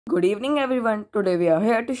Good evening everyone. Today we are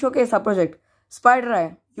here to showcase our project Spyder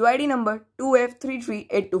Eye UID number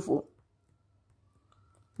 2F33824.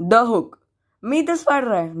 The hook. Meet the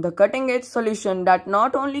Spyder Eye, the cutting-edge solution that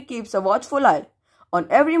not only keeps a watchful eye on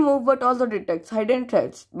every move but also detects hidden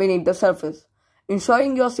threats beneath the surface,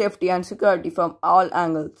 ensuring your safety and security from all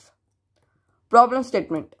angles. Problem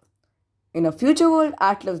statement. In a future world,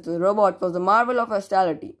 Atlas the robot was a marvel of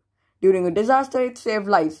versatility. During a disaster, it saved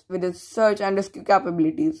lives with its search and rescue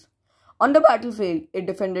capabilities. On the battlefield, it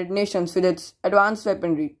defended nations with its advanced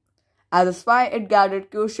weaponry. As a spy, it gathered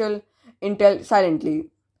crucial intel silently.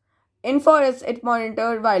 In forests, it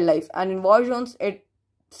monitored wildlife, and in war zones, it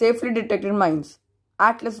safely detected mines.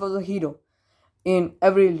 Atlas was a hero in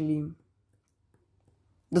every realm.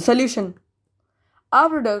 The solution. Our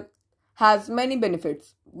product has many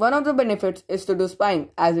benefits. One of the benefits is to do spying,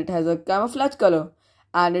 as it has a camouflage color,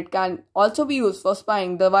 and it can also be used for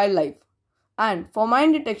spying the wildlife. And for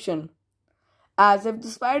mine detection, as if the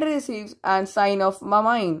spider receives a sign of a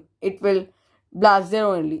mine, it will blast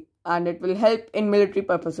zero only, and it will help in military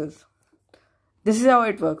purposes. This is how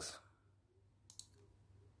it works.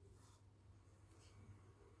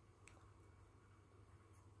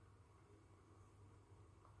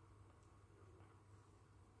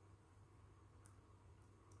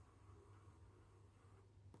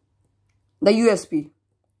 The USP.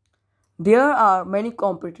 There are many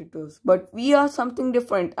competitors, but we are something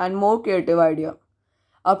different and more creative idea.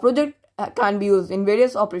 Our project can be used in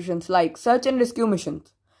various operations like search and rescue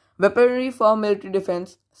missions, weaponry for military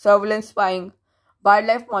defense, surveillance spying,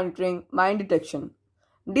 wildlife monitoring, mine detection.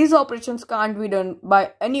 These operations can't be done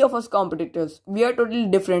by any of us competitors. We are totally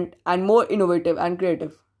different and more innovative and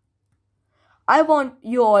creative. I want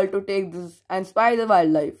you all to take this and spy the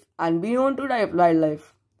wildlife and be known to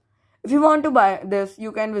wildlife. If you want to buy this,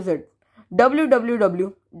 you can visit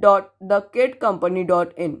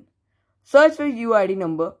www.thekitcompany.in. Search for UID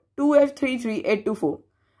number 2F33824,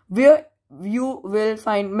 where you will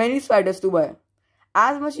find many spiders to buy.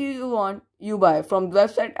 As much as you want, you buy from the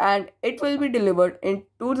website and it will be delivered in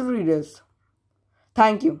 2 to 3 days.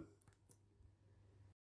 Thank you.